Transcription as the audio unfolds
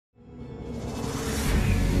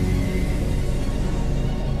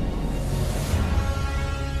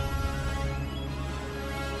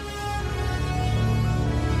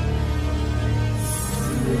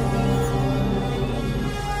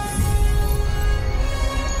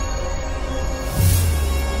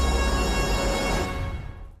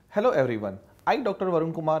Hello everyone, I Dr.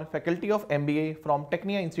 Varun Kumar, Faculty of MBA from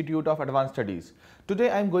TECNIA Institute of Advanced Studies. Today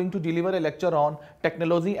I am going to deliver a lecture on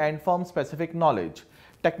technology and firm-specific knowledge.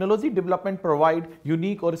 Technology development provide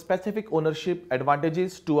unique or specific ownership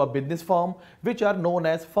advantages to a business firm which are known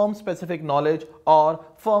as firm-specific knowledge or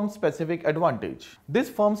firm-specific advantage.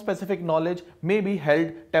 This firm-specific knowledge may be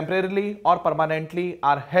held temporarily or permanently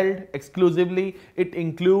or held exclusively. It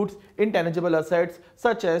includes intangible assets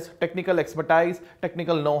such as technical expertise,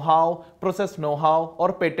 technical know-how, process know-how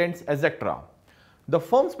or patents, etc. The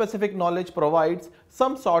firm-specific knowledge provides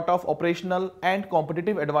some sort of operational and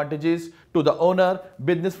competitive advantages to the owner,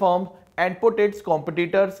 business firm, and put its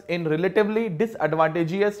competitors in relatively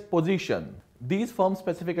disadvantageous position. These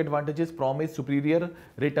firm-specific advantages promise superior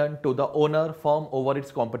return to the owner firm over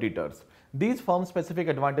its competitors. These firm-specific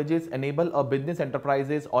advantages enable a business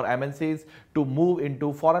enterprises or MNCs to move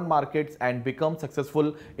into foreign markets and become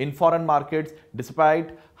successful in foreign markets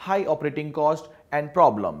despite high operating costs and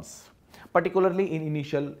problems, particularly in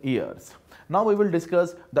initial years. Now we will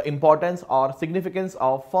discuss the importance or significance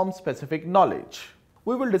of firm-specific knowledge.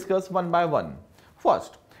 We will discuss one by one.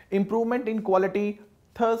 First, improvement in quality,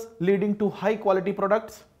 thus leading to high quality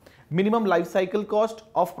products, minimum life cycle cost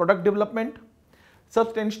of product development,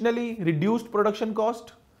 substantially reduced production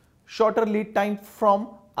cost, shorter lead time from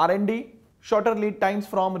R&D, shorter lead times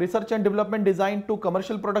from research and development design to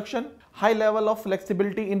commercial production, high level of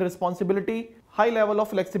flexibility in responsibility, high level of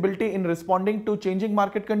flexibility in responding to changing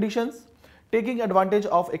market conditions, taking advantage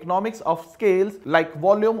of economics of scales like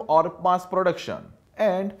volume or mass production,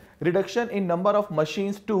 and reduction in number of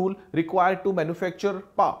machines tool required to manufacture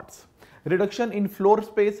parts, reduction in floor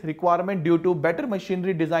space requirement due to better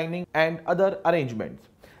machinery designing and other arrangements,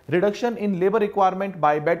 reduction in labor requirement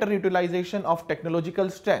by better utilization of technological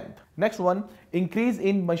strength. Next one, increase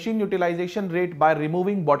in machine utilization rate by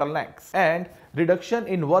removing bottlenecks, and reduction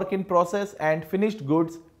in work in process and finished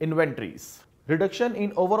goods inventories, reduction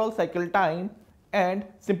in overall cycle time and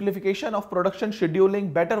simplification of production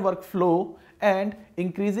scheduling, better workflow and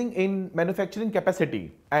increasing in manufacturing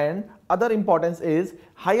capacity. And other importance is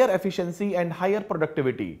higher efficiency and higher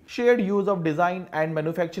productivity, shared use of design and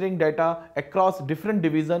manufacturing data across different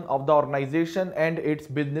divisions of the organization and its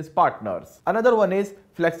business partners. Another one is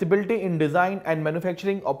flexibility in design and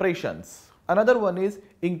manufacturing operations. Another one is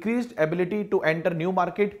increased ability to enter new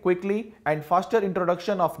market quickly and faster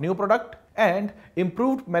introduction of new product, and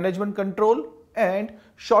improved management control and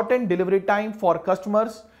shortened delivery time for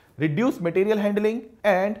customers, reduced material handling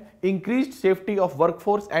and increased safety of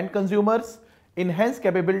workforce and consumers, enhanced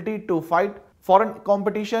capability to fight foreign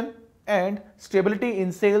competition, and stability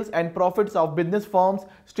in sales and profits of business firms,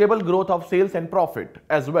 stable growth of sales and profit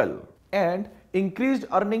as well, and increased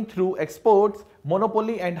earning through exports,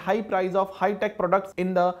 monopoly and high price of high-tech products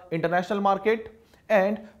in the international market,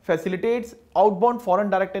 and facilitates outbound foreign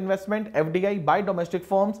direct investment FDI by domestic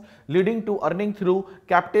firms, leading to earning through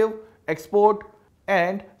captive, export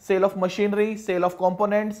and sale of machinery, sale of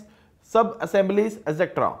components, sub-assemblies,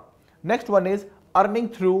 etc. Next one is earning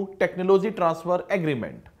through technology transfer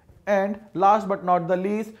agreement. And last but not the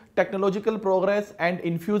least, technological progress and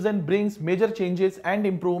infusion brings major changes and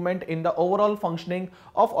improvement in the overall functioning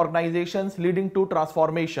of organizations, leading to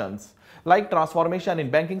transformations like transformation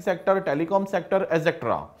in banking sector, telecom sector,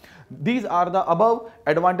 etc. These are the above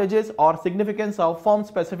advantages or significance of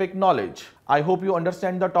firm-specific knowledge. I hope you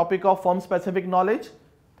understand the topic of firm-specific knowledge.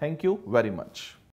 Thank you very much.